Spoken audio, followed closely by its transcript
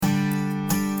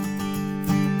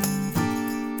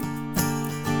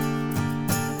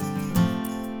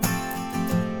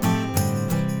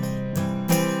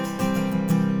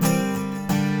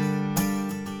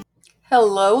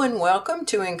Hello and welcome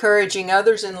to Encouraging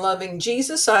Others in Loving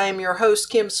Jesus. I am your host,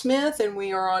 Kim Smith, and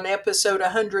we are on episode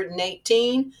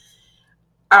 118,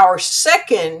 our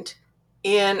second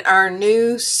in our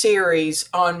new series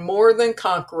on More Than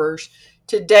Conquerors.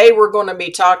 Today we're going to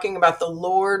be talking about the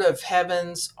Lord of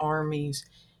Heaven's armies.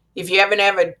 If you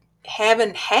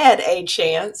haven't had a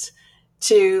chance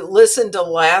to listen to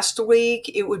last week,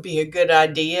 it would be a good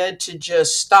idea to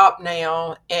just stop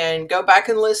now and go back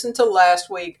and listen to last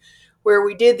week, where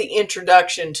we did the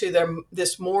introduction to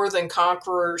this More Than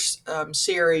Conquerors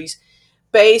series,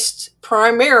 based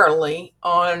primarily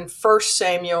on 1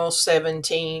 Samuel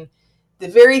 17, the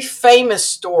very famous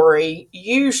story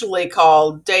usually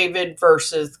called David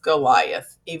versus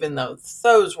Goliath, even though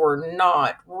those were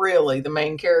not really the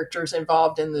main characters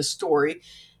involved in this story.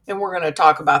 And we're going to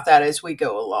talk about that as we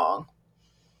go along.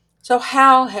 So,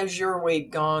 how has your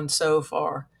week gone so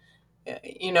far?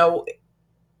 You know,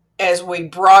 as we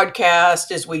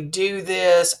broadcast, as we do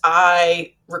this,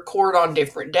 I record on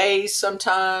different days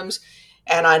sometimes.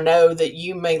 And I know that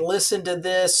you may listen to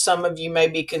this. Some of you may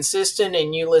be consistent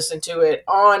and you listen to it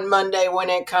on Monday when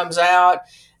it comes out,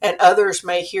 and others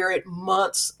may hear it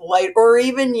months later or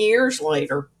even years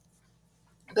later.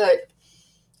 But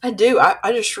I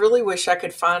just really wish I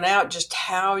could find out just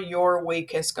how your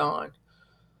week has gone.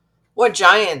 What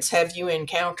giants have you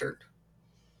encountered?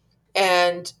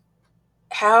 And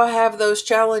how have those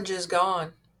challenges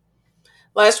gone?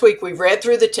 Last week we read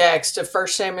through the text of 1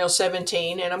 Samuel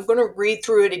 17, and I'm going to read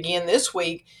through it again this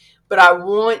week, but I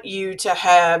want you to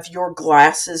have your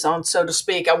glasses on, so to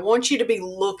speak. I want you to be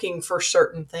looking for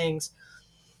certain things.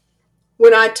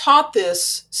 When I taught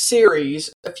this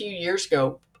series a few years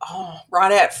ago,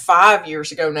 right at 5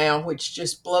 years ago now, which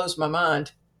just blows my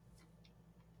mind,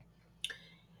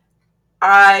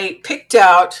 I picked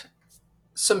out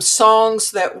some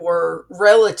songs that were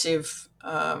relevant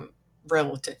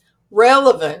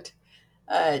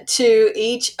to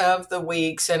each of the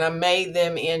weeks, and I made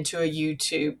them into a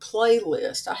YouTube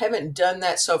playlist. I haven't done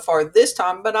that so far this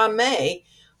time, but I may,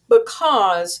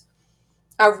 because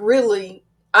I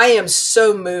am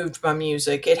so moved by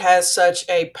music. It has such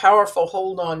a powerful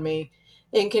hold on me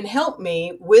and can help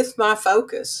me with my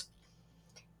focus.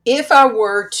 If I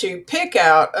were to pick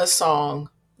out a song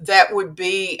that would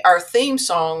be our theme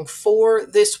song for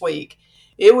this week,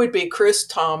 it would be Chris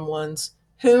Tomlin's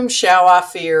Whom Shall I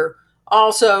Fear,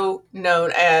 also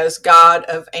known as God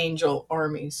of Angel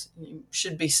Armies. You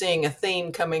should be seeing a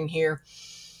theme coming here.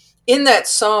 In that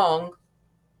song,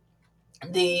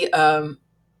 the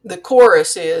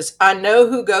chorus is, I know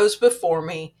who goes before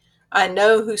me, I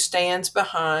know who stands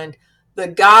behind. The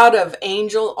God of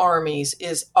angel armies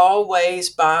is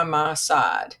always by my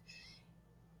side.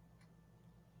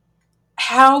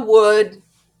 How would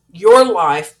your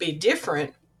life be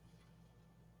different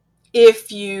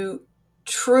if you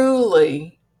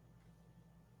truly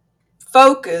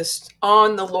focused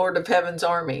on the Lord of Heaven's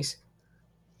armies?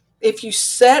 If you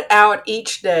set out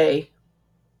each day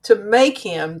to make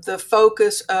him the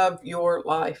focus of your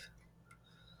life.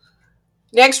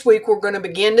 Next week, we're going to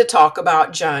begin to talk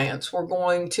about giants. We're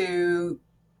going to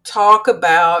talk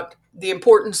about the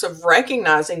importance of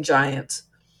recognizing giants,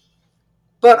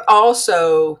 but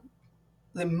also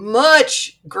the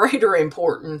much greater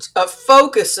importance of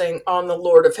focusing on the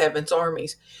Lord of Heaven's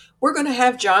armies. We're going to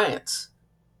have giants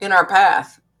in our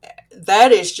path.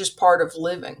 That is just part of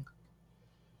living.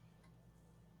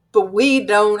 But we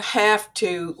don't have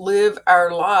to live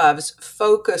our lives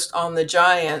focused on the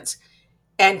giants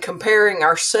and comparing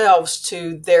ourselves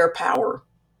to their power.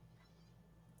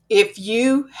 If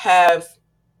you have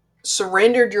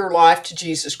surrendered your life to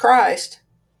Jesus Christ,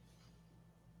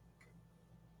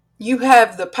 you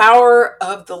have the power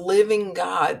of the living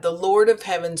God, the Lord of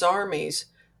Heaven's armies,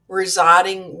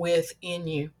 residing within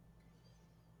you.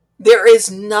 There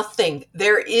is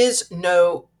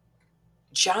no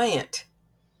giant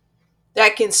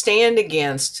that can stand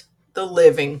against the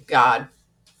living God.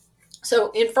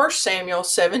 So in 1 Samuel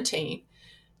 17,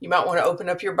 you might want to open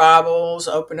up your Bibles,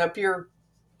 open up your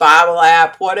Bible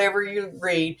app, whatever you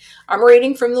read. I'm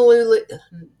reading from the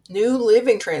New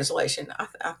Living Translation.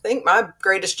 I think my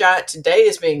greatest giant today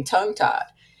is being tongue-tied.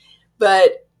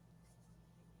 But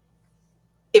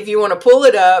if you want to pull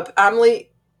it up, I'm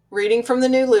reading from the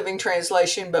New Living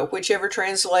Translation, but whichever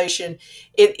translation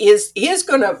it is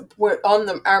going to,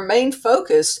 on our main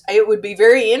focus, it would be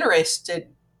very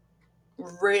interesting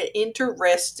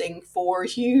for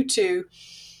you to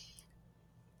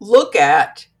look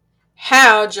at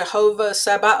how Jehovah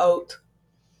Sabaoth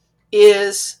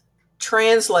is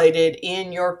translated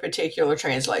in your particular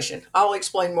translation. I'll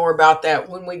explain more about that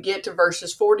when we get to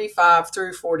verses 45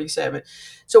 through 47.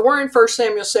 So we're in 1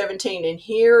 Samuel 17, and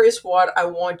here is what I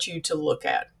want you to look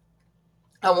at.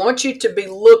 I want you to be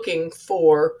looking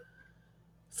for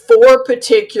 4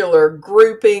 particular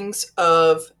groupings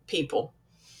of people.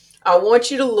 I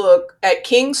want you to look at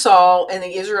King Saul and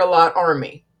the Israelite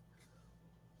army.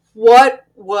 What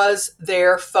was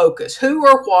their focus? Who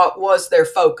or what was their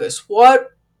focus?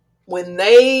 When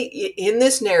they, in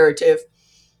this narrative,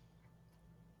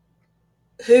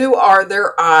 who are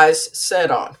their eyes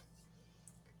set on?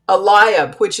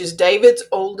 Eliab, which is David's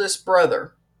oldest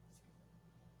brother.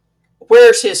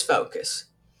 Where's his focus?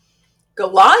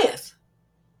 Goliath,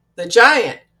 the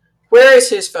giant. Where is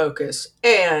his focus?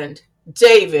 And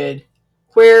David,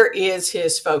 where is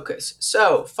his focus?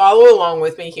 So follow along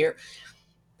with me here.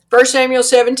 1 Samuel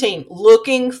 17,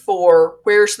 looking for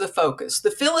where's the focus.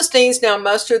 The Philistines now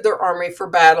mustered their army for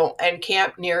battle and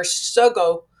camped near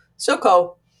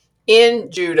Socoh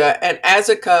in Judah and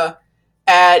Azekah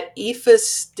at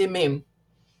Ephes-Dammim.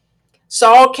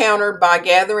 Saul countered by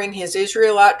gathering his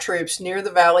Israelite troops near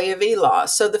the valley of Elah.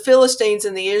 So the Philistines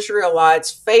and the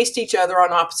Israelites faced each other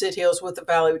on opposite hills with the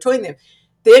valley between them.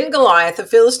 Then Goliath, a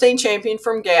Philistine champion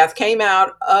from Gath, came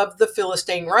out of the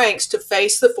Philistine ranks to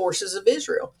face the forces of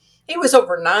Israel. He was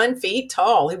over 9 feet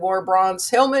tall. He wore a bronze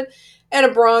helmet and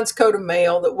a bronze coat of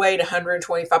mail that weighed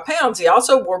 125 pounds. He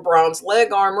also wore bronze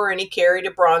leg armor, and he carried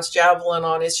a bronze javelin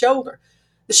on his shoulder.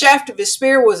 The shaft of his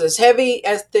spear was as heavy,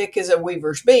 as thick as a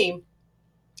weaver's beam,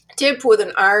 tipped with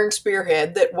an iron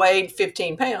spearhead that weighed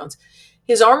 15 pounds.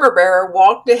 His armor-bearer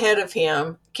walked ahead of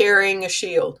him, carrying a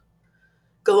shield.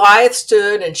 Goliath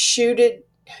stood and shouted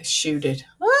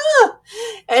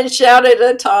and shouted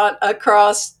a taunt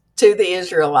across to the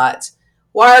Israelites.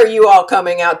 Why are you all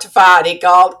coming out to fight? He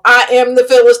called. I am the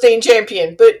Philistine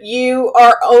champion, but you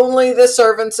are only the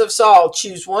servants of Saul.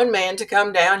 Choose one man to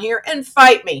come down here and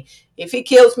fight me. If he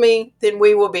kills me, then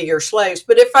we will be your slaves.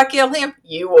 But if I kill him,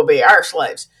 you will be our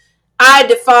slaves. I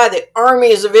defy the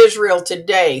armies of Israel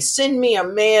today. Send me a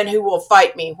man who will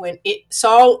fight me. When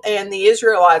Saul and the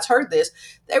Israelites heard this,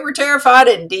 they were terrified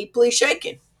and deeply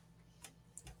shaken.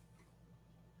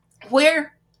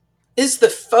 Where is the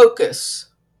focus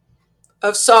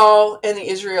of Saul and the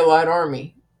Israelite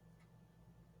army?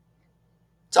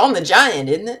 It's on the giant,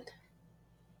 isn't it?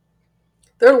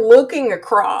 They're looking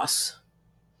across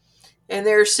and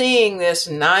they're seeing this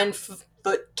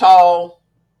 9-foot tall,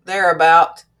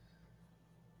 thereabout,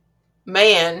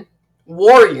 man,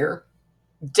 warrior,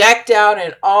 decked out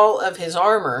in all of his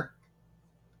armor.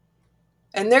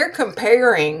 And they're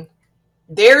comparing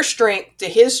their strength to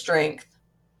his strength.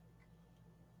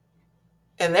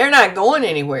 And they're not going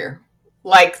anywhere.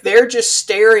 Like, they're just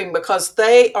staring because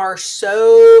they are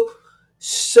so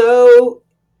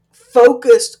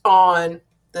focused on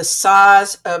the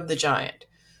size of the giant,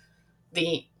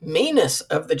 the meanness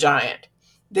of the giant,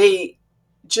 the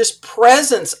just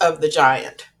presence of the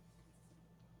giant.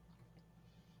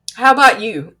 How about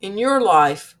you? In your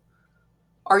life,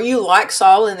 are you like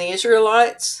Saul and the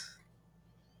Israelites?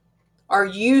 Are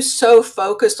you so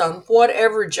focused on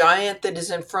whatever giant that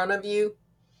is in front of you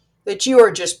that you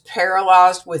are just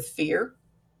paralyzed with fear?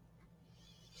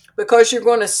 Because you're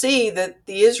going to see that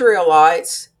the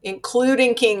Israelites,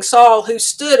 including King Saul, who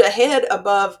stood ahead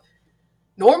above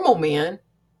normal men,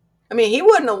 I mean, he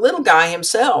wasn't a little guy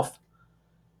himself,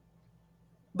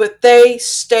 but they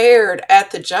stared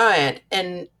at the giant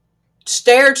and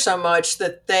stared so much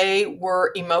that they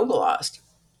were immobilized.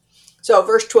 So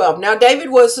verse 12, now David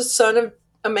was the son of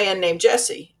a man named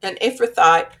Jesse, an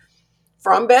Ephrathite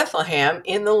from Bethlehem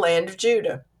in the land of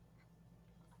Judah.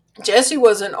 Jesse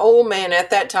was an old man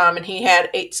at that time, and he had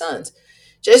 8 sons.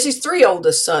 Jesse's 3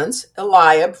 oldest sons,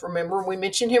 Eliab, remember we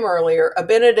mentioned him earlier,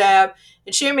 Abinadab,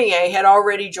 and Shimei had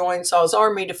already joined Saul's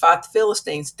army to fight the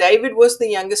Philistines. David was the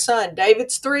youngest son.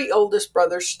 David's 3 oldest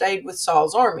brothers stayed with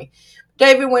Saul's army.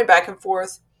 David went back and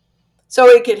forth so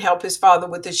he could help his father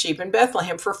with the sheep in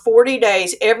Bethlehem. For 40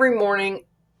 days, every morning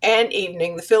and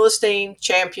evening, the Philistine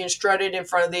champion strutted in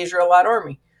front of the Israelite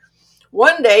army.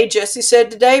 One day, Jesse said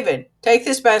to David, take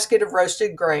this basket of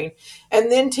roasted grain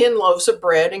and then 10 loaves of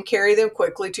bread and carry them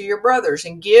quickly to your brothers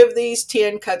and give these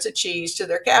 10 cuts of cheese to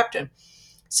their captain.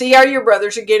 See how your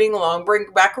brothers are getting along. Bring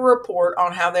back a report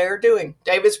on how they are doing.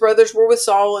 David's brothers were with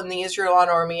Saul and the Israelite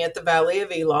army at the valley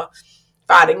of Elah,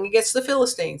 fighting against the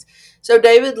Philistines. So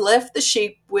David left the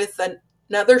sheep with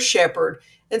another shepherd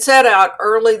and set out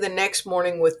early the next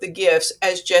morning with the gifts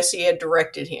as Jesse had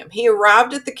directed him. He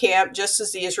arrived at the camp just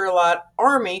as the Israelite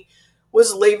army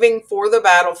was leaving for the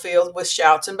battlefield with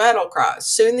shouts and battle cries.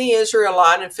 Soon the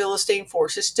Israelite and Philistine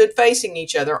forces stood facing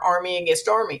each other, army against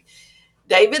army.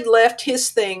 David left his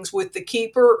things with the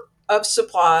keeper of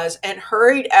supplies and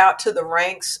hurried out to the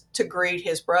ranks to greet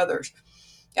his brothers.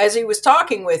 As he was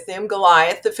talking with them,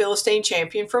 Goliath, the Philistine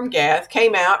champion from Gath,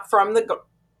 came out from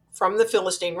the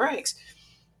Philistine ranks.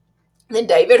 Then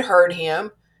David heard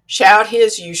him shout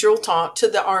his usual taunt to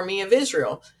the army of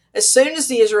Israel. As soon as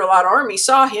the Israelite army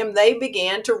saw him, they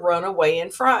began to run away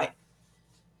in fright.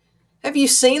 Have you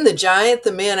seen the giant?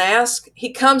 The men asked.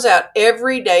 He comes out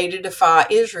every day to defy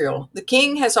Israel. The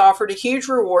king has offered a huge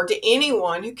reward to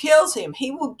anyone who kills him.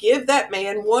 He will give that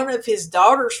man one of his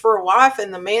daughters for a wife,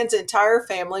 and the man's entire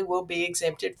family will be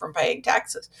exempted from paying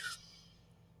taxes.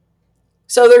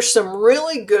 So there's some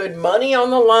really good money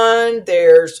on the line.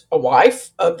 There's a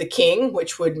wife of the king,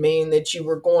 which would mean that you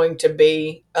were going to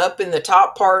be up in the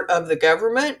top part of the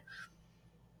government.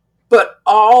 But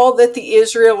all that the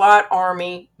Israelite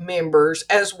army members,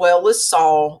 as well as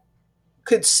Saul,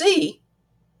 could see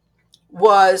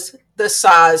was the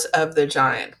size of the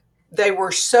giant. They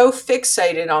were so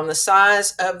fixated on the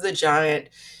size of the giant,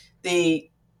 the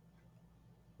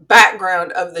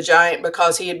background of the giant,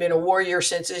 because he had been a warrior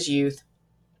since his youth,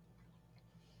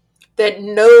 that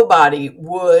nobody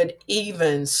would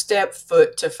even step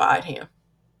foot to fight him.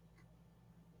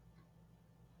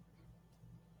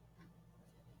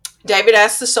 David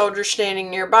asked the soldiers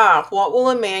standing nearby, "What will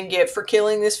a man get for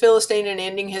killing this Philistine and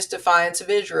ending his defiance of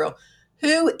Israel?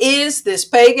 Who is this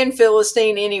pagan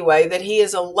Philistine anyway, that he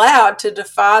is allowed to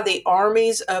defy the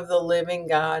armies of the living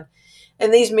God?"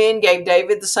 And these men gave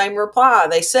David the same reply.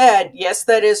 They said, "Yes,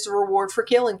 that is the reward for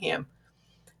killing him."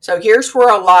 So here's where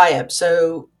Eliab.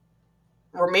 So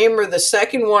remember, the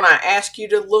second one I ask you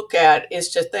to look at is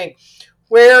to think,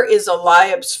 where is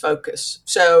Eliab's focus?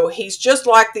 So he's just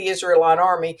like the Israelite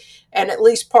army, and at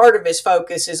least part of his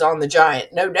focus is on the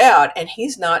giant, no doubt, and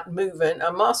he's not moving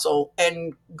a muscle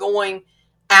and going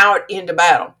out into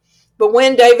battle. But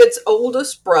when David's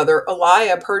oldest brother,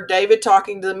 Eliab, heard David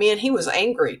talking to the men, he was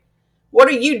angry. "What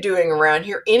are you doing around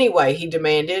here anyway?" he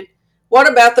demanded. "What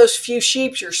about those few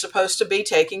sheep you're supposed to be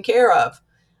taking care of?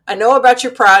 I know about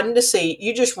your pride and deceit.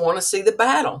 You just want to see the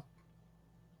battle."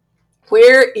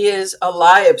 Where is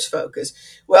Eliab's focus?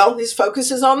 Well, his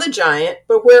focus is on the giant,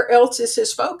 but where else is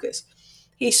his focus?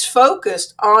 He's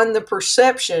focused on the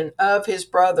perception of his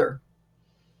brother.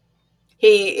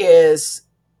 He is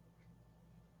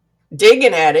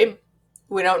digging at him.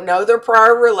 We don't know their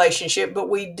prior relationship, but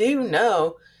we do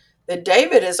know that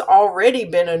David has already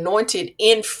been anointed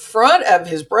in front of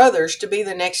his brothers to be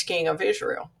the next king of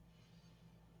Israel.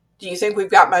 Do you think we've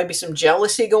got maybe some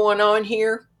jealousy going on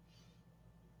here?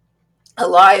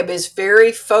 Eliab is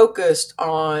very focused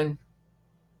on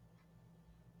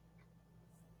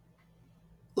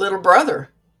little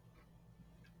brother.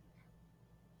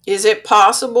 Is it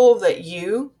possible that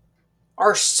you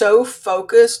are so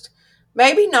focused,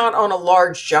 maybe not on a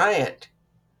large giant,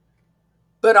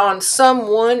 but on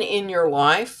someone in your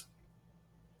life,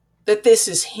 that this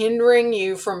is hindering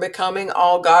you from becoming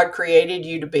all God created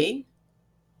you to be?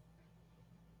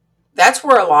 That's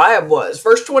where Eliab was.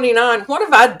 Verse 29, "What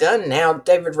have I done now?"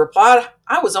 David replied.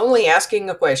 "I was only asking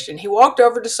a question." He walked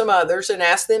over to some others and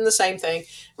asked them the same thing, and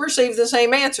received the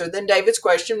same answer. Then David's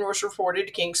question was reported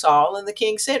to King Saul, and the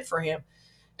king sent for him.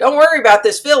 "Don't worry about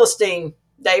this Philistine,"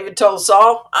 David told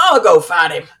Saul. "I'll go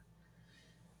fight him."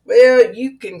 Well,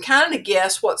 you can kind of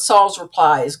guess what Saul's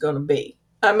reply is going to be.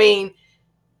 I mean,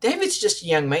 David's just a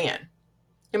young man.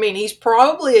 I mean, he's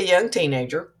probably a young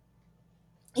teenager.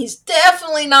 He's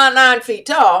definitely not 9 feet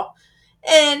tall,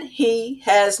 and he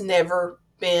has never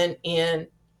been in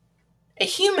a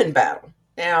human battle.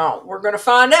 Now, we're going to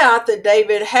find out that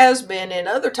David has been in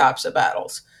other types of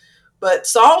battles, but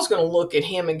Saul's going to look at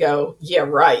him and go, "Yeah,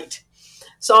 right."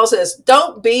 Saul says,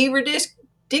 "Don't be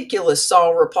ridiculous,"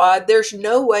 Saul replied. "There's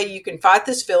no way you can fight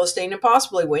this Philistine and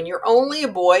possibly win. You're only a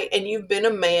boy, and he's been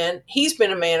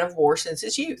a man of war since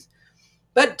his youth."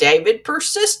 But David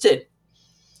persisted.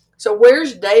 So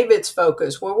where's David's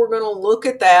focus? Well, we're going to look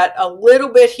at that a little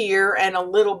bit here and a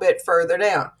little bit further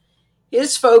down.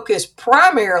 His focus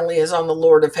primarily is on the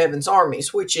Lord of Heaven's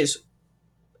armies, which is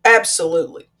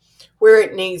absolutely where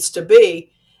it needs to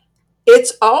be.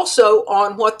 It's also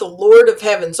on what the Lord of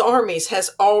Heaven's armies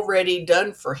has already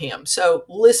done for him. So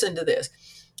listen to this.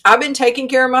 "I've been taking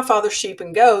care of my father's sheep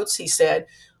and goats," he said.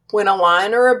 "When a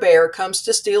lion or a bear comes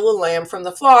to steal a lamb from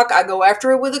the flock, I go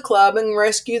after it with a club and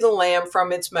rescue the lamb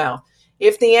from its mouth.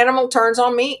 If the animal turns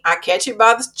on me, I catch it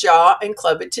by the jaw and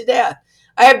club it to death.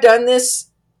 I have done this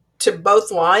to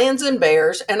both lions and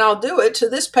bears, and I'll do it to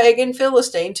this pagan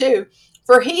Philistine too.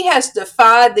 For he has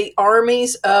defied the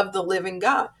armies of the living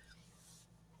God.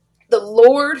 The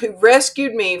Lord who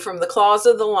rescued me from the claws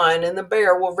of the lion and the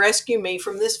bear will rescue me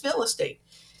from this Philistine.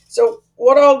 So,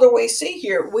 what all do we see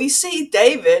here? We see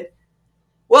David,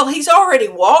 well, he's already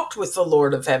walked with the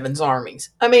Lord of Heaven's armies.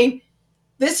 I mean,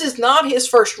 this is not his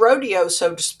first rodeo,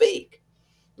 so to speak.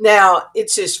 Now,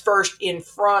 it's his first in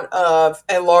front of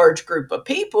a large group of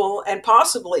people and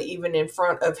possibly even in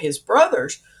front of his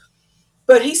brothers.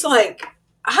 But he's like,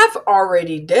 I've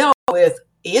already dealt with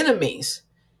enemies.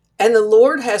 And the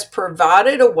Lord has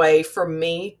provided a way for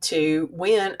me to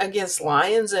win against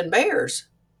lions and bears.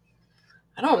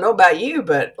 I don't know about you,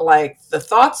 but like the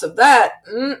thoughts of that,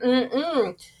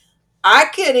 I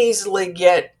could easily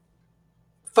get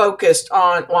focused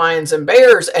on lions and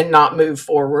bears and not move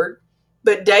forward.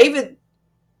 But David,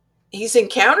 he's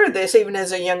encountered this even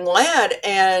as a young lad,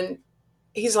 and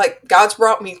he's like, God's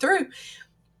brought me through.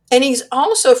 And he's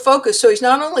also focused. So he's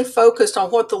not only focused on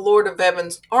what the Lord of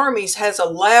Heaven's armies has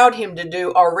allowed him to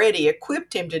do already,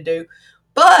 equipped him to do,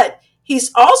 but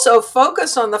he's also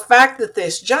focused on the fact that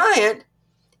this giant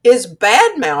is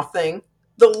bad mouthing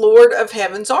the Lord of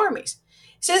Heaven's armies.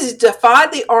 He says he's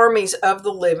defied the armies of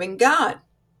the living God.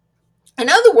 In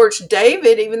other words,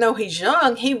 David, even though he's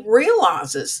young, he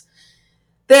realizes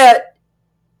that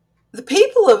the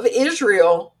people of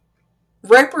Israel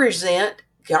represent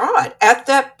God. At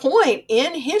that point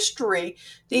in history,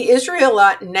 the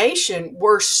Israelite nation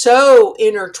were so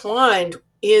intertwined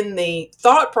in the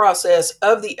thought process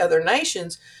of the other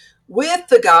nations with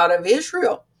the God of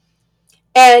Israel.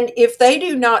 And if they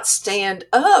do not stand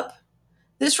up,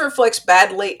 this reflects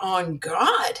badly on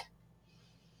God.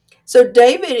 So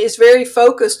David is very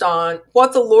focused on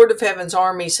what the Lord of Heaven's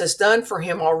armies has done for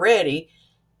him already,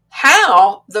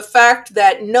 how the fact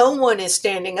that no one is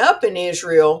standing up in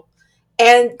Israel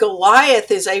and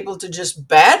Goliath is able to just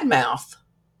badmouth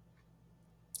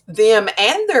them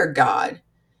and their God.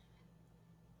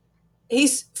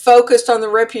 He's focused on the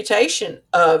reputation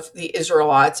of the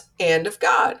Israelites and of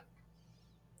God.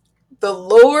 The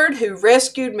Lord who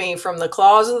rescued me from the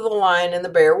claws of the lion and the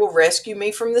bear will rescue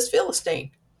me from this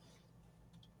Philistine.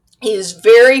 He is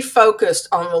very focused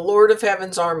on the Lord of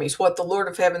Heaven's armies, what the Lord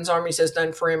of Heaven's armies has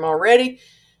done for him already,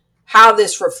 how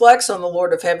this reflects on the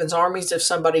Lord of Heaven's armies if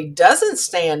somebody doesn't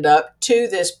stand up to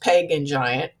this pagan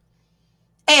giant,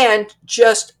 and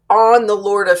just on the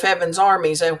Lord of Heaven's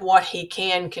armies and what he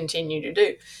can continue to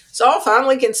do. Saul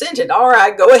finally consented. All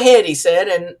right, go ahead, he said,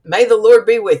 and may the Lord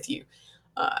be with you.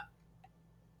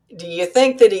 Do you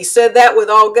think that he said that with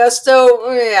all gusto?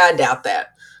 Yeah, I doubt that.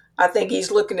 I think he's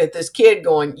looking at this kid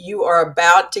going, you are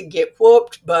about to get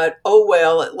whooped, but oh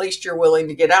well, at least you're willing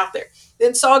to get out there.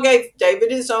 Then Saul gave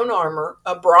David his own armor,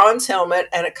 a bronze helmet,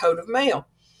 and a coat of mail.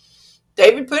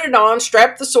 David put it on,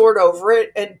 strapped the sword over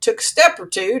it, and took a step or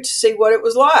two to see what it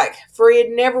was like, for he had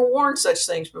never worn such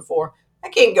things before. I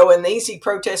can't go in these, he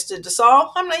protested to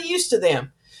Saul. I'm not used to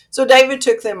them. So David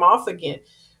took them off again.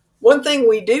 One thing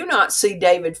we do not see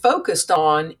David focused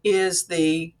on is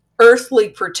the earthly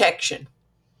protection.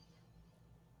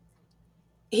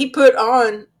 He put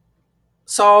on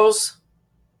Saul's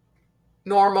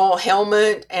normal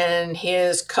helmet and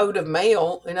his coat of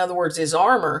mail, in other words, his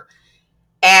armor,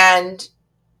 and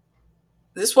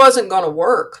this wasn't going to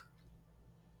work.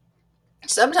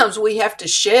 Sometimes we have to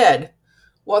shed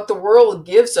what the world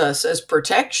gives us as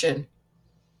protection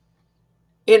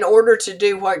in order to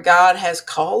do what God has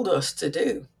called us to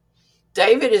do.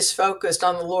 David is focused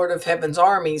on the Lord of Heaven's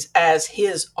armies as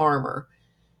his armor,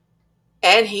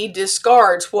 and he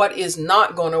discards what is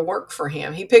not going to work for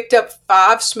him. He picked up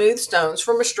 5 smooth stones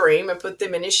from a stream and put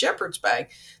them in his shepherd's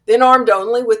bag. Then, armed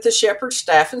only with the shepherd's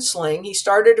staff and sling, he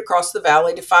started across the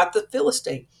valley to fight the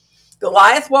Philistine.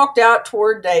 Goliath walked out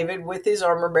toward David with his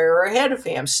armor bearer ahead of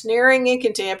him, sneering in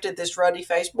contempt at this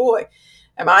ruddy-faced boy.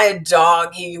 Am I a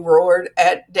dog, he roared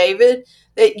at David,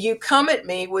 that you come at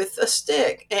me with a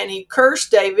stick? And he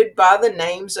cursed David by the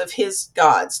names of his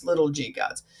gods, little g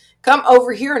gods. Come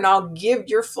over here and I'll give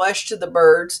your flesh to the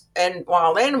birds and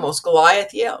wild animals,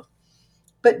 Goliath yelled.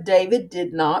 But David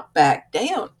did not back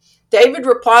down. David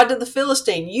replied to the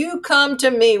Philistine, you come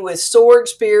to me with sword,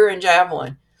 spear, and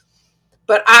javelin.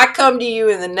 But I come to you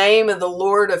in the name of the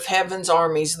Lord of Heaven's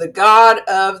armies, the God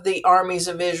of the armies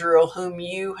of Israel, whom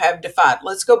you have defied.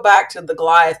 Let's go back to the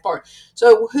Goliath part.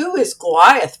 So who is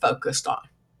Goliath focused on?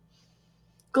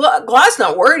 Goliath's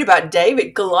not worried about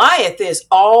David. Goliath is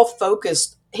all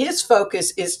focused. His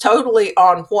focus is totally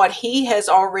on what he has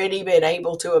already been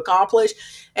able to accomplish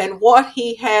and what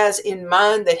he has in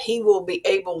mind that he will be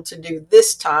able to do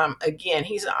this time again.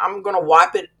 I'm going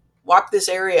to wipe this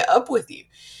area up with you.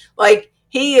 Like,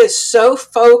 He is so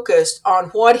focused on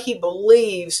what he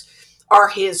believes are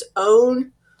his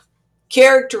own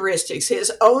characteristics,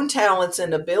 his own talents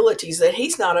and abilities, that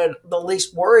he's not the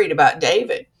least worried about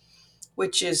David,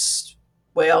 which is,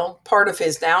 well, part of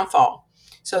his downfall.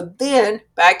 So then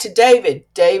back to David.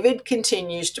 David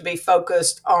continues to be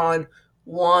focused on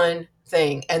one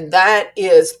thing, and that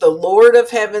is the Lord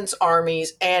of heaven's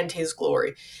armies and his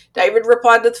glory. David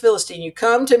replied to the Philistine, "You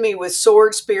come to me with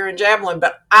sword, spear, and javelin,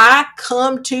 but I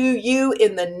come to you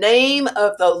in the name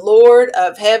of the Lord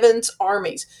of heaven's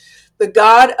armies, the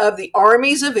God of the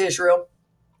armies of Israel,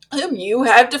 whom you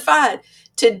have defied.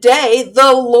 Today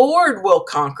the Lord will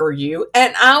conquer you,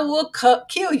 and I will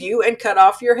kill you and cut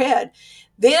off your head.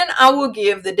 Then I will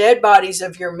give the dead bodies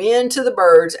of your men to the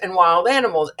birds and wild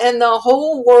animals, and the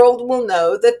whole world will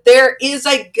know that there is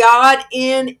a God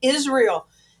in Israel.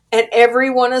 And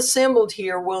everyone assembled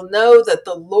here will know that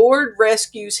the Lord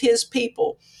rescues his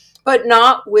people, but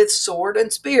not with sword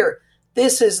and spear.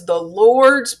 This is the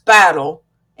Lord's battle,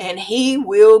 and he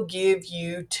will give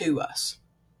you to us."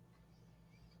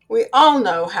 We all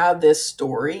know how this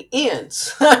story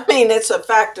ends. I mean, it's a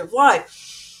fact of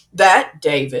life that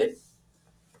David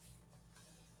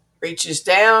reaches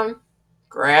down,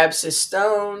 grabs his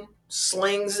stone,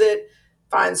 slings it,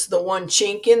 finds the one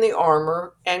chink in the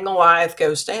armor, and Goliath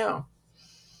goes down.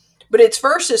 But it's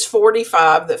verses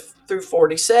 45 through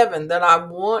 47 that I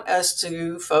want us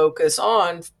to focus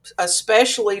on,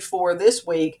 especially for this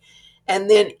week. And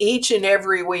then each and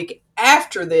every week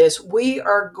after this, we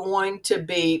are going to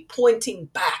be pointing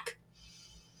back.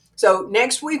 So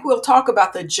next week, we'll talk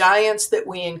about the giants that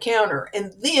we encounter.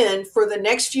 And then for the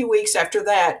next few weeks after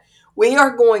that, we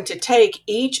are going to take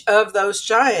each of those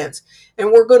giants and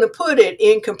we're going to put it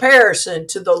in comparison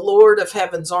to the Lord of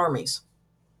heaven's armies.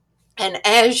 And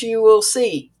as you will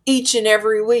see each and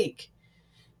every week,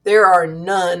 there are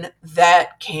none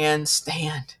that can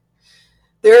stand.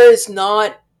 There is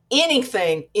not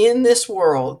anything in this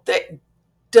world that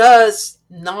does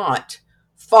not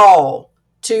fall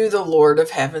to the Lord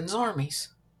of heaven's armies.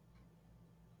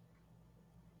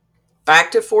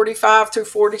 Back to 45 through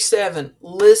 47.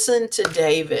 Listen to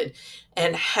David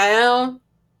and how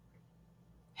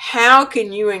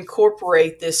can you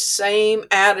incorporate this same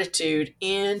attitude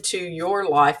into your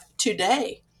life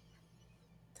today?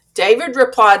 David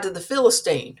replied to the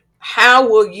Philistine. How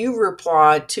will you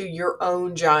reply to your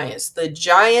own giants? The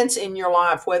giants in your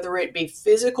life, whether it be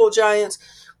physical giants,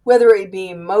 whether it be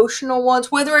emotional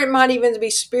ones, whether it might even be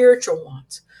spiritual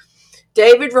ones.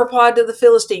 David replied to the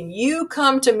Philistine, "You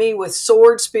come to me with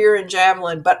sword, spear, and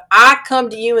javelin, but I come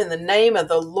to you in the name of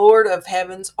the Lord of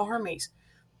heaven's armies."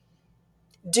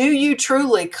 Do you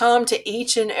truly come to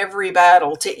each and every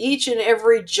battle, to each and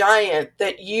every giant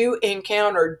that you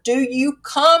encounter? Do you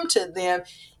come to them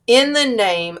in the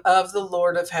name of the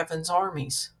Lord of heaven's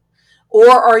armies?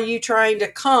 Or are you trying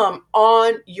to come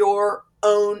on your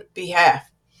own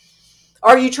behalf?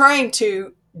 Are you trying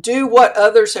to do what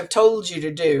others have told you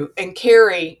to do and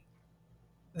carry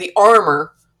the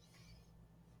armor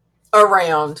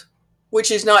around,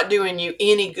 which is not doing you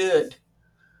any good?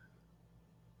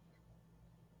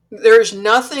 There's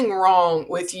nothing wrong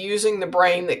with using the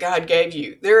brain that God gave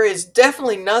you. There is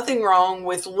definitely nothing wrong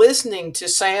with listening to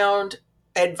sound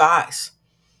advice.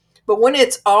 But when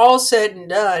it's all said and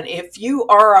done, if you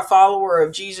are a follower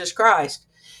of Jesus Christ,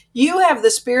 you have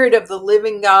the Spirit of the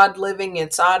living God living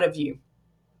inside of you.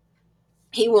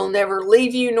 He will never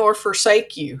leave you nor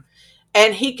forsake you.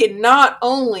 And he can not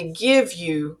only give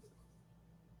you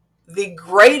the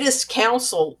greatest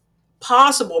counsel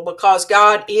possible, because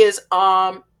God is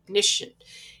omniscient.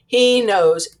 He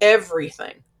knows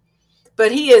everything.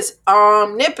 But he is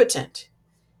omnipotent.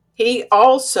 He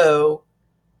also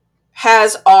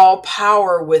has all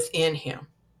power within him.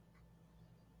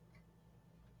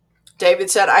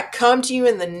 David said, "I come to you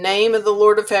in the name of the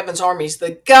Lord of heaven's armies,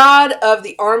 the God of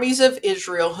the armies of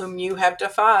Israel, whom you have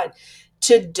defied.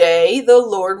 Today the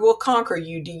Lord will conquer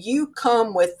you." Do you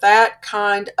come with that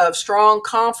kind of strong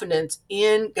confidence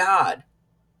in God?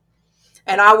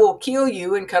 "And I will kill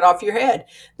you and cut off your head.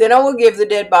 Then I will give the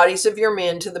dead bodies of your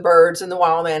men to the birds and the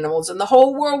wild animals, and the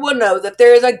whole world will know that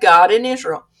there is a God in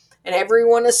Israel. And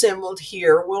everyone assembled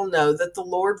here will know that the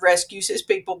Lord rescues his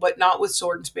people, but not with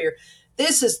sword and spear.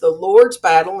 This is the Lord's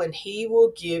battle, and he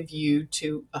will give you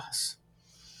to us."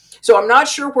 So I'm not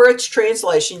sure which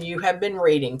translation you have been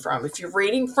reading from. If you're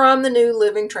reading from the New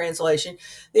Living Translation,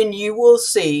 then you will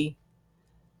see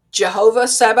Jehovah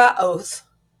Sabaoth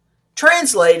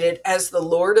translated as the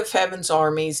Lord of heaven's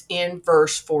armies in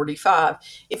verse 45.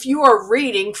 If you are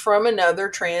reading from another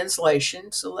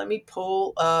translation, so let me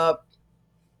pull up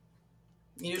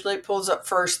Usually it pulls up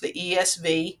first the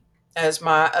ESV as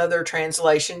my other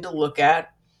translation to look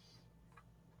at.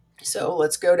 So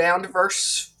let's go down to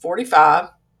verse 45.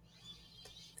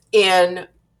 In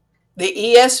the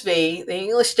ESV, the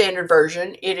English Standard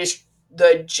Version, it is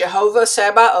the Jehovah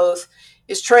Sabaoth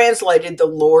is translated the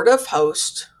Lord of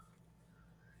Hosts.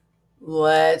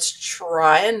 Let's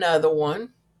try another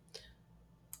one.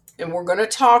 And we're going to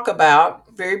talk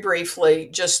about, very briefly,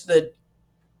 just the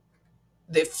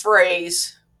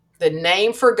phrase, the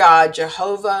name for God,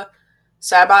 Jehovah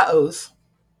Sabaoth,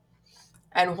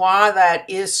 and why that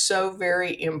is so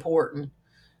very important.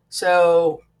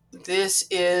 So this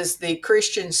is the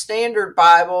Christian Standard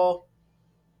Bible,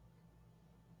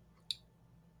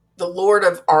 the Lord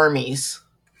of Armies,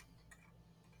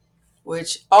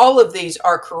 which all of these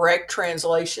are correct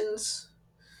translations.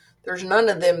 There's none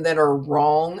of them that are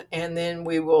wrong. And then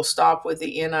we will stop with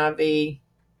the NIV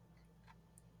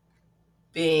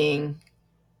being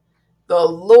the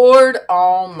Lord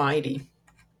Almighty.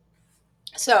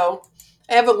 So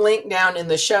I have a link down in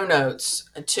the show notes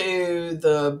to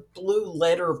the Blue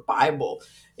Letter Bible.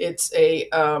 It's a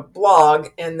blog,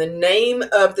 and the name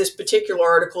of this particular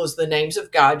article is The Names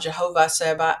of God, Jehovah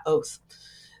Sabaoth.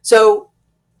 So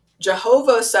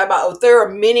Jehovah Sabaoth, there are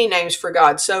many names for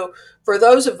God. So for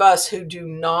those of us who do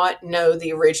not know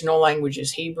the original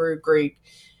languages, Hebrew, Greek,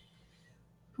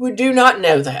 who do not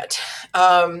know that,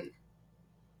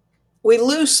 we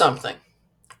lose something.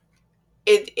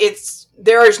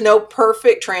 There is no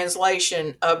perfect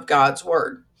translation of God's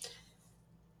word.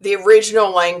 The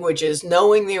original languages,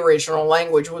 knowing the original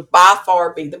language would by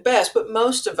far be the best, but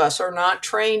most of us are not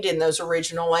trained in those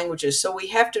original languages. So we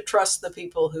have to trust the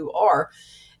people who are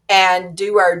and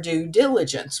do our due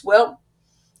diligence. Well,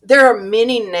 there are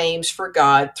many names for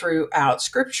God throughout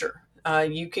Scripture.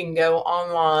 You can go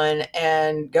online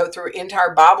and go through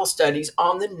entire Bible studies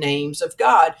on the names of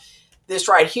God. This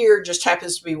right here just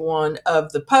happens to be one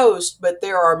of the posts, but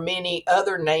there are many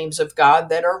other names of God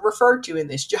that are referred to in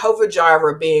this. Jehovah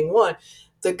Jireh being one,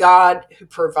 the God who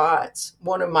provides,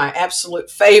 one of my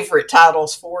absolute favorite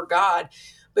titles for God.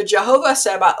 But Jehovah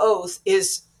Sabaoth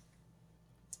is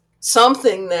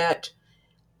something that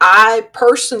I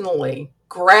personally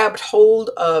grabbed hold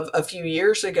of a few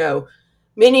years ago.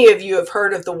 Many of you have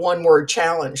heard of the one word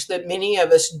challenge that many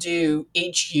of us do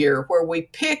each year, where we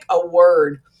pick a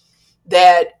word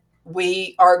that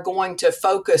we are going to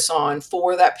focus on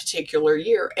for that particular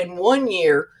year. And one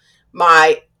year,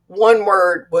 my one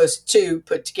word was two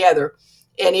put together,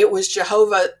 and it was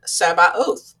Jehovah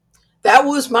Sabaoth. That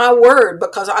was my word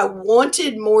because I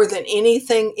wanted more than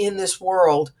anything in this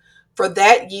world for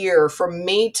that year for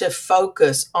me to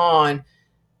focus on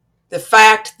the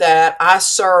fact that I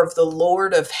serve the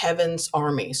Lord of Heaven's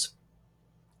armies.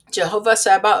 Jehovah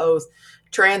Sabaoth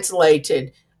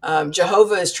translated,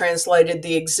 Jehovah is translated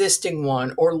the existing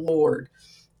one or Lord.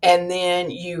 And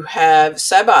then you have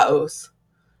Sabaoth,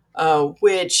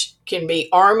 which can be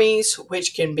armies,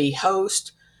 which can be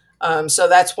host. So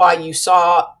that's why you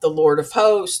saw the Lord of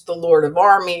hosts, the Lord of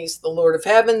armies, the Lord of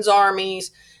heaven's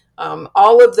armies,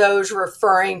 all of those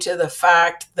referring to the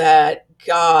fact that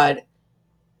God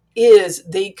is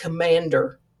the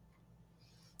commander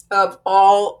of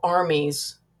all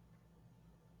armies,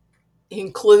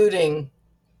 including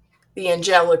the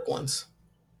angelic ones.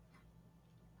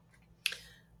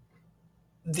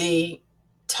 The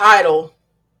title,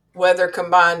 whether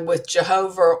combined with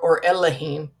Jehovah or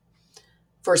Elohim,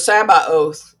 for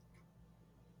Sabaoth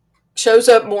shows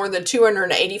up more than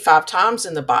 285 times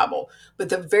in the Bible. But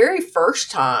the very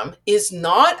first time is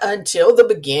not until the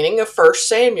beginning of 1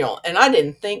 Samuel. And I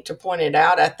didn't think to point it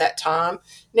out at that time.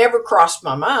 Never crossed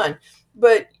my mind.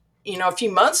 But, a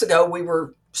few months ago, we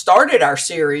started our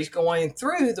series going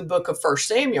through the book of 1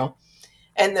 Samuel.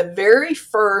 And the very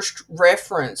first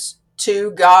reference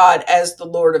to God as the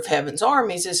Lord of Heaven's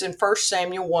armies is in 1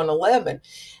 Samuel 1:11.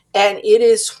 And it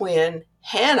is when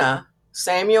Hannah,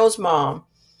 Samuel's mom,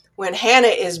 when Hannah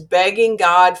is begging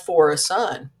God for a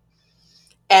son.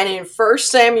 And in 1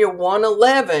 Samuel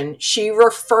 1:11, she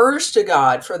refers to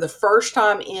God for the first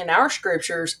time in our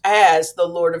scriptures as the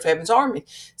Lord of Heaven's armies.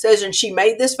 It says, and she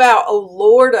made this vow, O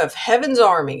Lord of Heaven's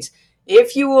armies,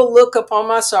 if you will look upon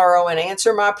my sorrow and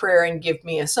answer my prayer and give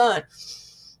me a son.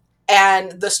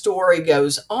 And the story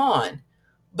goes on.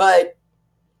 But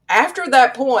after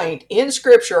that point in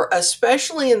Scripture,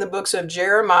 especially in the books of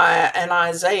Jeremiah and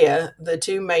Isaiah, the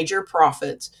two major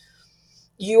prophets,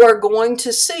 you are going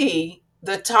to see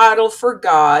the title for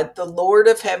God, the Lord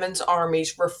of Heaven's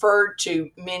armies, referred to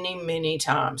many, many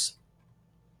times.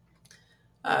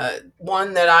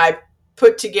 One that I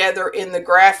put together in the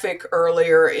graphic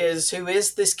earlier is, who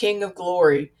is this King of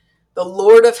Glory? The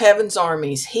Lord of heaven's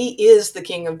armies. He is the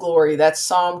King of glory. That's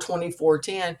Psalm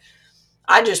 24:10.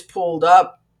 I just pulled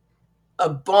up a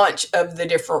bunch of the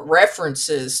different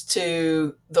references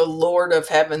to the Lord of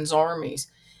heaven's armies.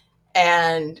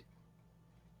 And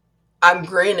I'm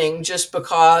grinning just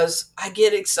because I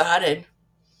get excited.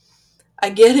 I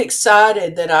get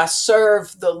excited that I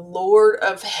serve the Lord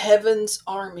of heaven's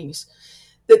armies,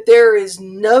 that there is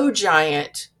no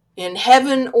giant in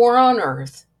heaven or on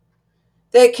earth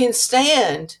that can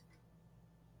stand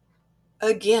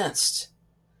against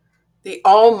the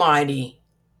Almighty,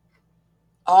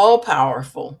 all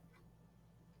powerful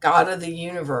God of the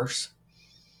universe.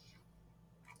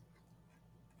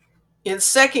 In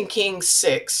 2 Kings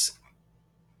 6,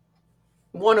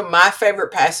 one of my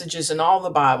favorite passages in all the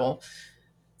Bible,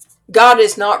 God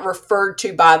is not referred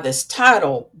to by this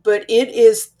title, but it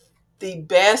is the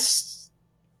best,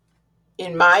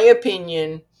 in my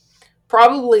opinion,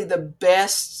 probably the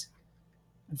best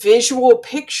visual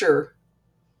picture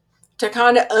to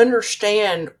kind of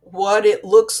understand what it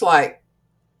looks like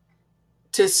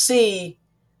to see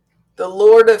the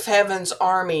Lord of Heaven's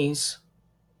armies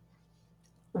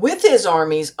with his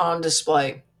armies on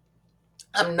display.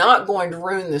 I'm not going to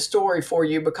ruin the story for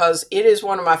you because it is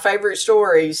one of my favorite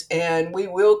stories, and we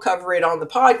will cover it on the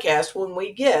podcast when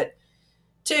we get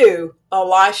to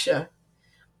Elisha.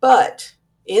 But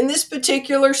in this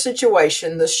particular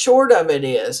situation, the short of it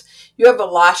is you have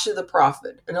Elisha the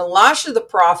prophet. And Elisha the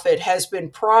prophet has been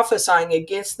prophesying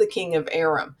against the king of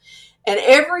Aram. And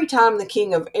every time the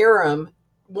king of Aram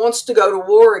wants to go to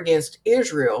war against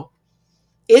Israel,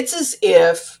 it's as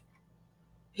if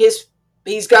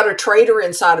he's got a traitor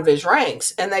inside of his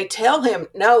ranks. And they tell him,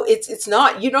 no, it's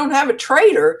not. You don't have a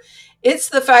traitor. It's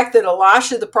the fact that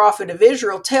Elisha, the prophet of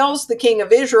Israel, tells the king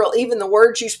of Israel even the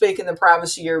words you speak in the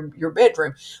privacy of your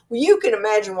bedroom. Well, you can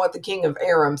imagine what the king of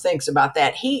Aram thinks about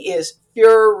that. He is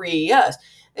furious.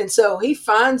 And so he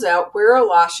finds out where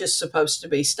Elisha is supposed to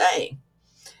be staying.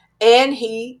 And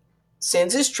he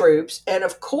sends his troops. And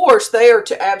of course, they are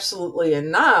to absolutely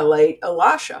annihilate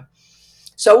Elisha.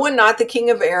 So one night the king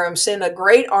of Aram sent a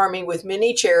great army with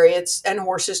many chariots and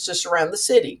horses to surround the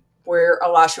city where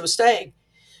Elisha was staying.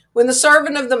 When the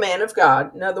servant of the man of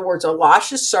God, in other words,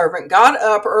 Elisha's servant, got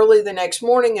up early the next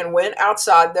morning and went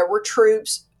outside, there were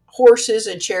troops, horses,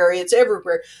 and chariots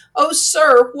everywhere. "Oh,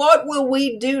 sir, what will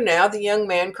we do now?" the young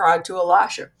man cried to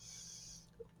Elisha.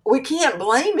 We can't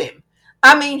blame him.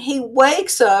 I mean, he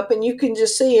wakes up and you can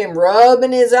just see him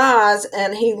rubbing his eyes,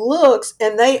 and he looks,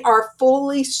 and they are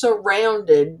fully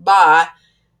surrounded by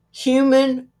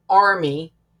human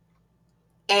army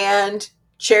and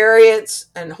chariots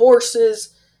and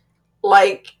horses.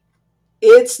 Like,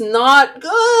 it's not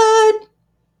good.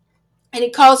 And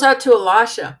he calls out to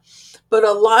Elisha. But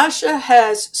Elisha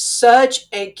has such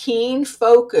a keen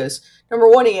focus. Number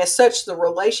one, he has such the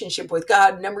relationship with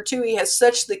God. Number two, he has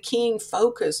such the keen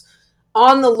focus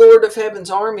on the Lord of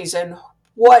Heaven's armies and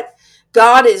what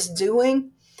God is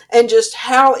doing and just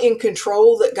how in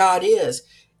control that God is.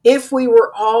 If we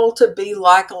were all to be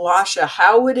like Elisha,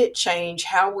 how would it change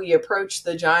how we approach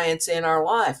the giants in our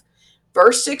life?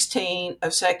 Verse 16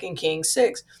 of 2 Kings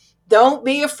 6. "Don't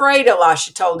be afraid,"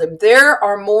 Elisha told him. "There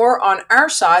are more on our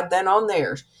side than on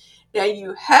theirs." Now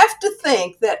you have to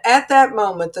think that at that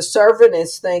moment the servant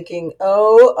is thinking,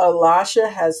 "Oh, Elisha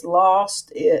has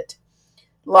lost it.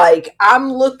 Like,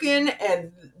 I'm looking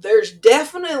and there's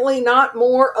definitely not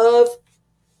more of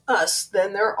us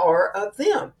than there are of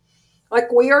them.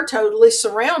 Like, we are totally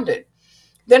surrounded."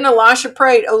 Then Elisha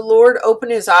prayed, "O Lord,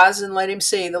 open his eyes and let him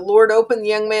see." The Lord opened the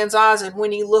young man's eyes, and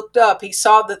when he looked up, he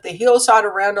saw that the hillside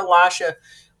around Elisha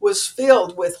was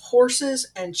filled with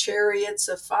horses and chariots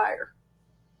of fire.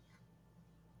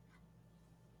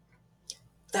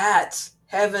 That's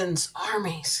heaven's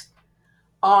armies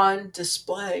on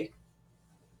display.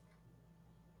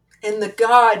 And the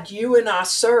God you and I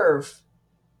serve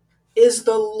is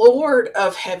the Lord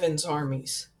of heaven's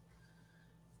armies.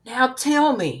 Now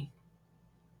tell me,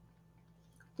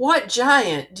 what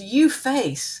giant do you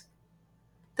face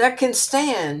that can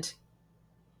stand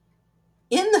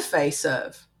in the face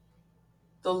of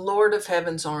the Lord of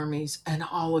heaven's armies and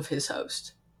all of his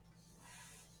host?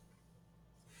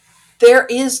 There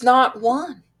is not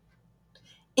one,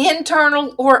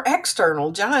 internal or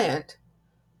external giant,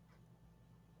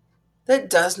 that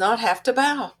does not have to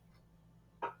bow.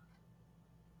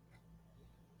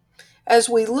 As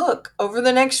we look over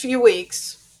the next few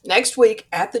weeks, next week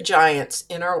at the giants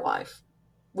in our life,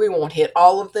 we won't hit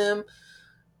all of them,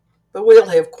 but we'll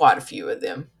have quite a few of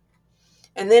them.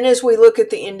 And then as we look at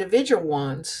the individual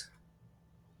ones,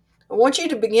 I want you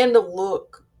to begin to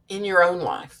look in your own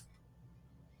life.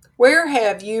 Where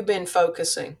have you been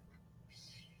focusing?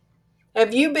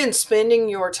 Have you been spending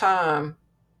your time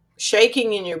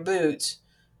shaking in your boots,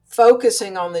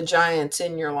 focusing on the giants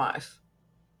in your life?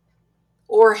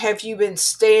 Or have you been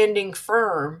standing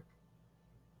firm,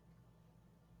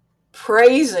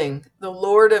 praising the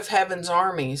Lord of Heaven's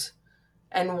armies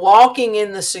and walking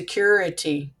in the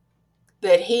security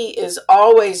that He is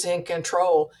always in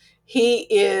control? He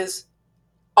is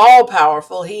all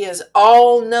powerful, He is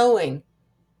all knowing,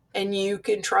 and you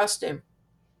can trust Him.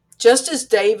 Just as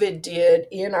David did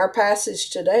in our passage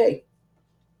today.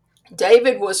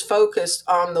 David was focused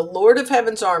on the Lord of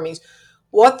Heaven's armies,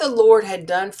 what the Lord had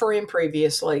done for him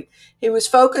previously. He was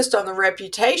focused on the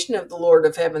reputation of the Lord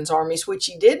of Heaven's armies, which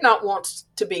he did not want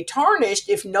to be tarnished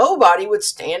if nobody would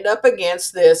stand up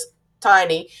against this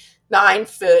tiny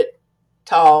 9-foot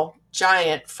tall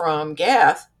giant from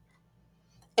Gath.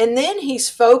 And then he's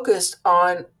focused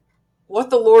on what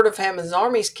the Lord of Heaven's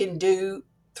armies can do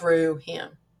through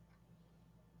him.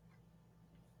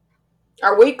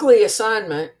 Our weekly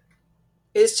assignment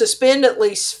is to spend at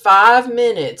least 5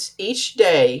 minutes each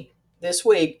day this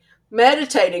week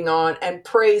meditating on and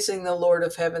praising the Lord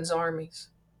of Heaven's armies.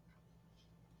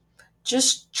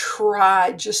 Just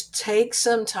take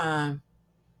some time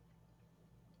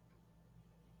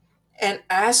and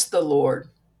ask the Lord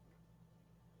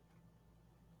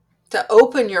to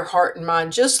open your heart and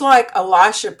mind, just like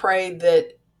Elisha prayed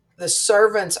that the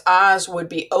servant's eyes would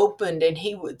be opened and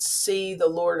he would see the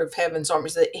Lord of Heaven's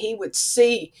armies, that he would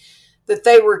see that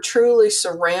they were truly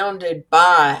surrounded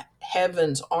by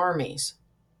heaven's armies.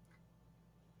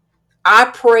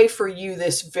 I pray for you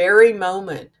this very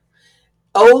moment.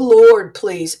 Oh Lord,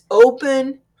 please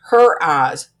open her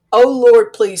eyes. Oh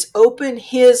Lord, please open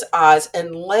his eyes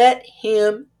and let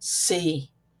him see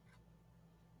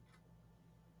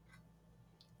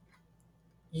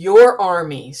your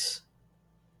armies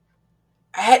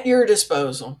at your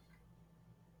disposal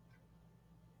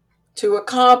to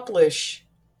accomplish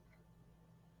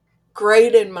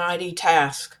great and mighty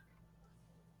tasks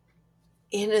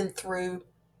in and through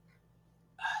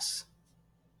us.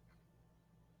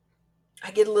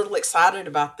 I get a little excited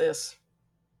about this,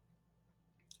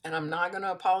 and I'm not going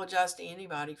to apologize to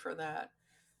anybody for that.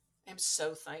 I'm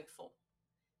so thankful.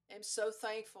 I'm so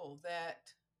thankful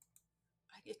that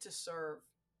I get to serve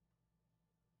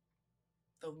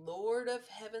the Lord of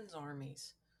Heaven's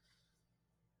armies,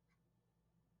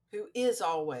 who is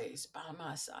always by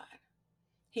my side.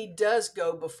 He does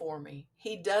go before me.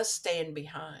 He does stand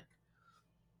behind.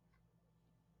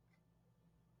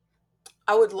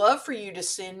 I would love for you to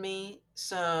send me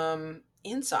some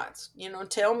insights.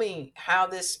 Tell me how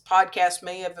this podcast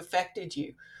may have affected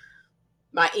you.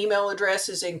 My email address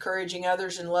is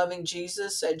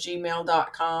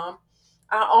encouragingothersanlovingjesus@gmail.com.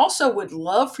 I also would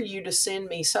love for you to send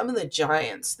me some of the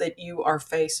giants that you are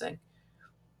facing.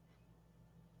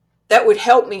 That would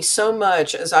help me so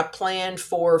much as I plan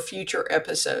for future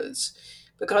episodes,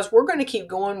 because we're going to keep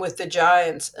going with the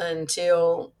giants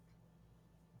until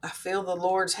I feel the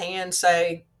Lord's hand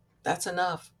say, that's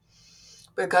enough.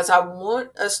 Because I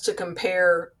want us to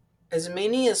compare as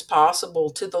many as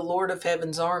possible to the Lord of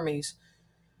Heaven's armies,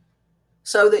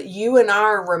 so that you and I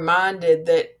are reminded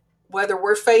that whether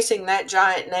we're facing that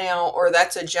giant now or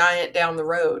that's a giant down the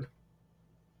road,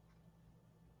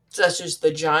 such as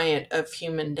the giant of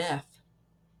human death,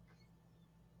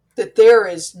 that there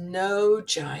is no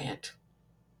giant,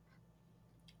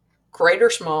 great or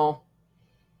small,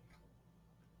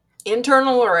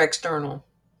 internal or external,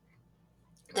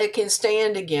 that can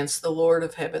stand against the Lord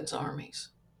of Heaven's armies.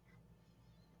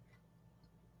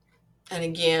 And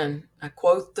again, I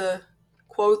quote the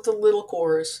little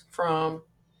chorus from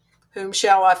 "Whom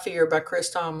Shall I Fear" by Chris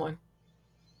Tomlin.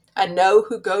 I know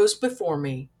who goes before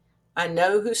me. I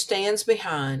know who stands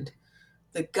behind.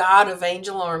 The God of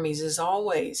angel armies is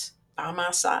always by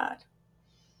my side.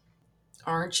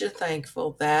 Aren't you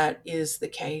thankful that is the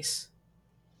case?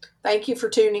 Thank you for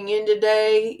tuning in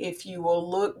today. If you will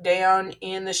look down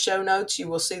in the show notes, you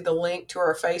will see the link to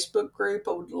our Facebook group.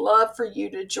 I would love for you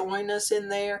to join us in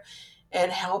there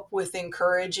and help with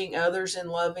encouraging others in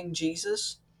loving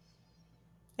Jesus.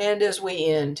 And as we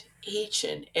end each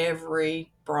and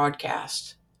every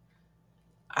broadcast,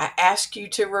 I ask you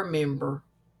to remember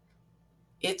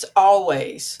it's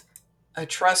always a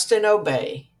trust and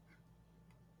obey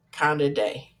kind of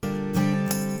day.